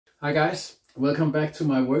Hi guys, welcome back to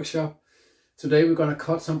my workshop. Today we're gonna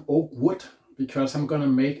cut some oak wood because I'm gonna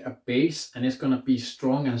make a base and it's gonna be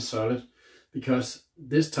strong and solid, because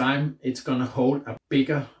this time it's gonna hold a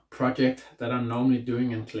bigger project that I'm normally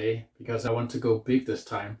doing in clay, because I want to go big this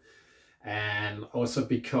time, and also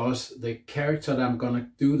because the character that I'm gonna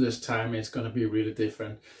do this time is gonna be really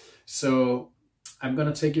different. So I'm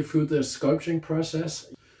gonna take you through the sculpturing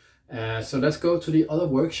process. So let's go to the other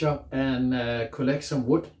workshop and collect some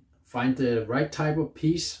wood, find the right type of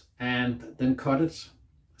piece and then cut it.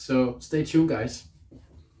 So stay tuned guys.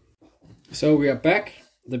 So we are back,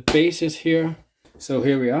 the base is here. So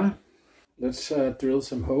here we are. Let's drill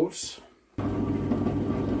some holes.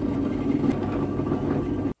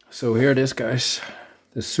 So here it is guys,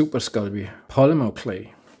 the super sculpy polymer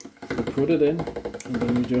clay. Put it in and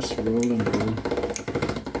then you just roll and roll.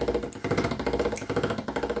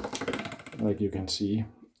 Like you can see,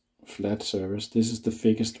 flat surface. This is the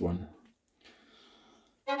thickest one.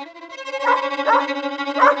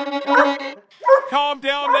 Calm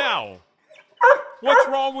down now. What's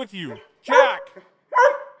wrong with you, Jack?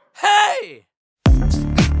 Hey!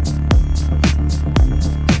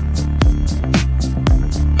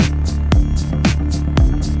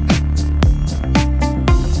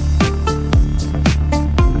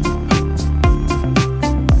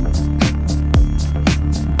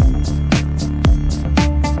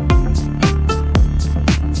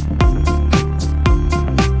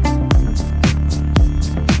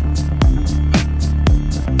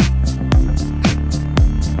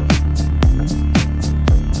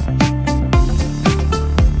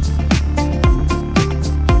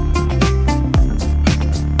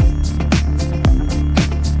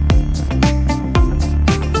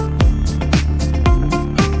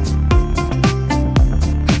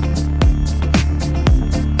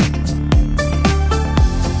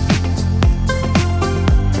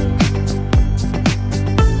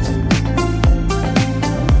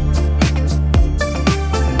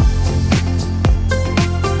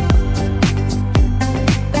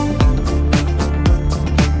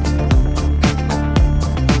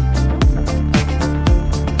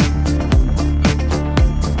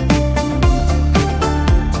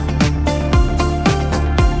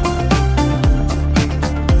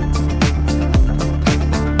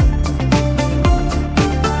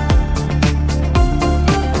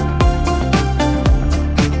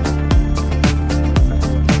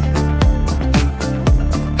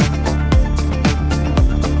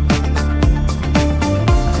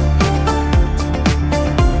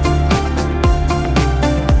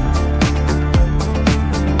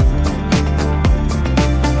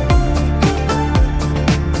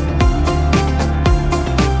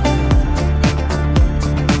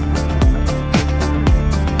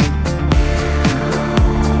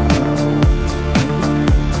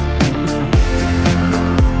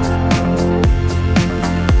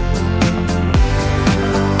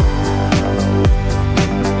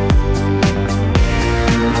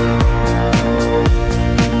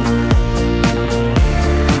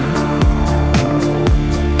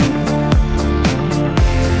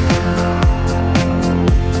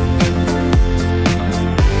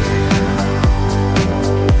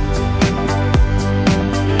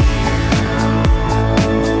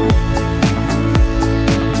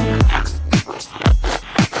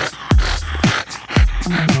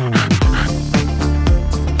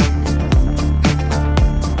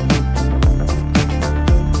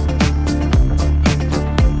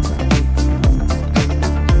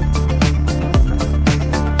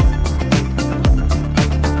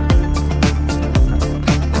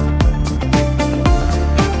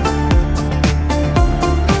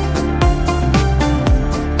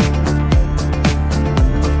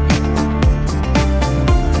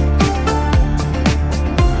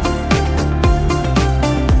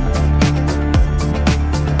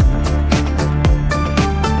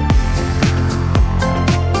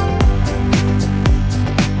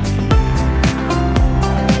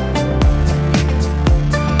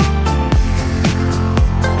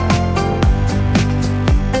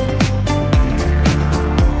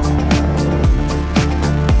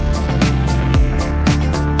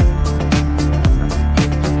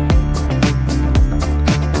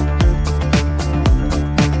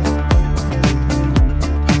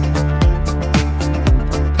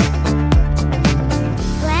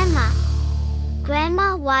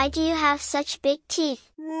 Why do you have such big teeth?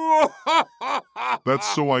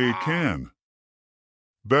 That's so I can.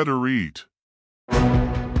 Better eat.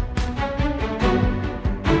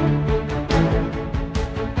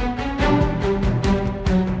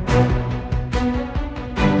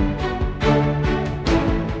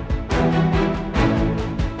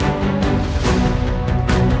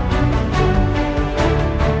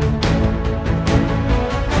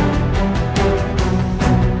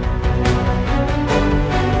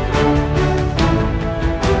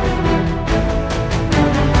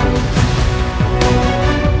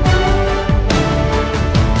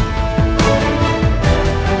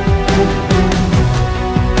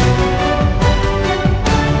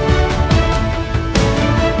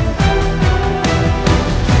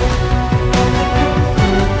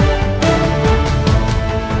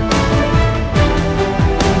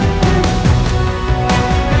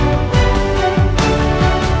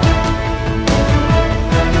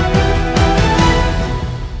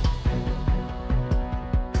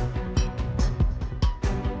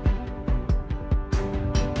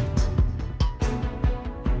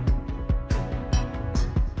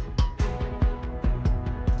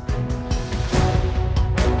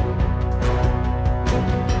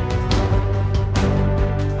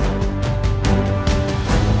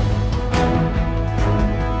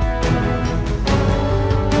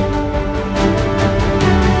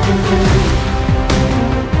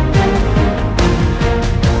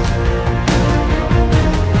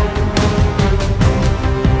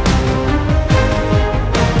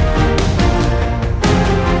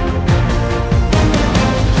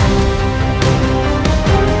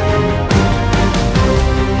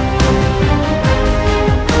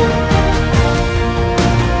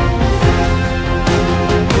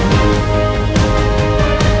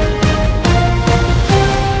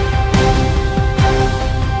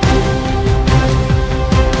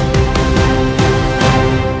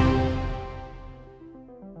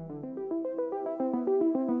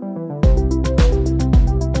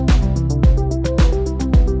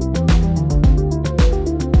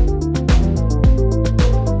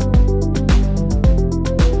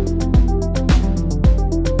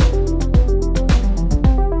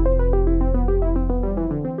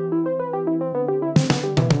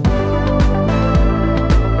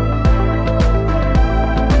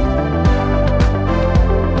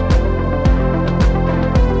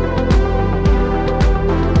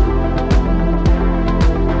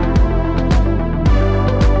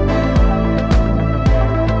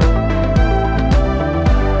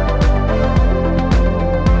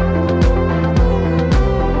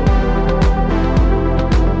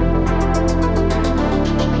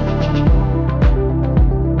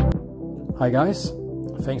 Hi guys,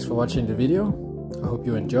 thanks for watching the video. I hope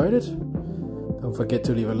you enjoyed it. Don't forget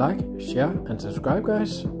to leave a like, share and subscribe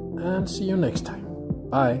guys, and see you next time.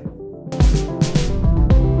 Bye.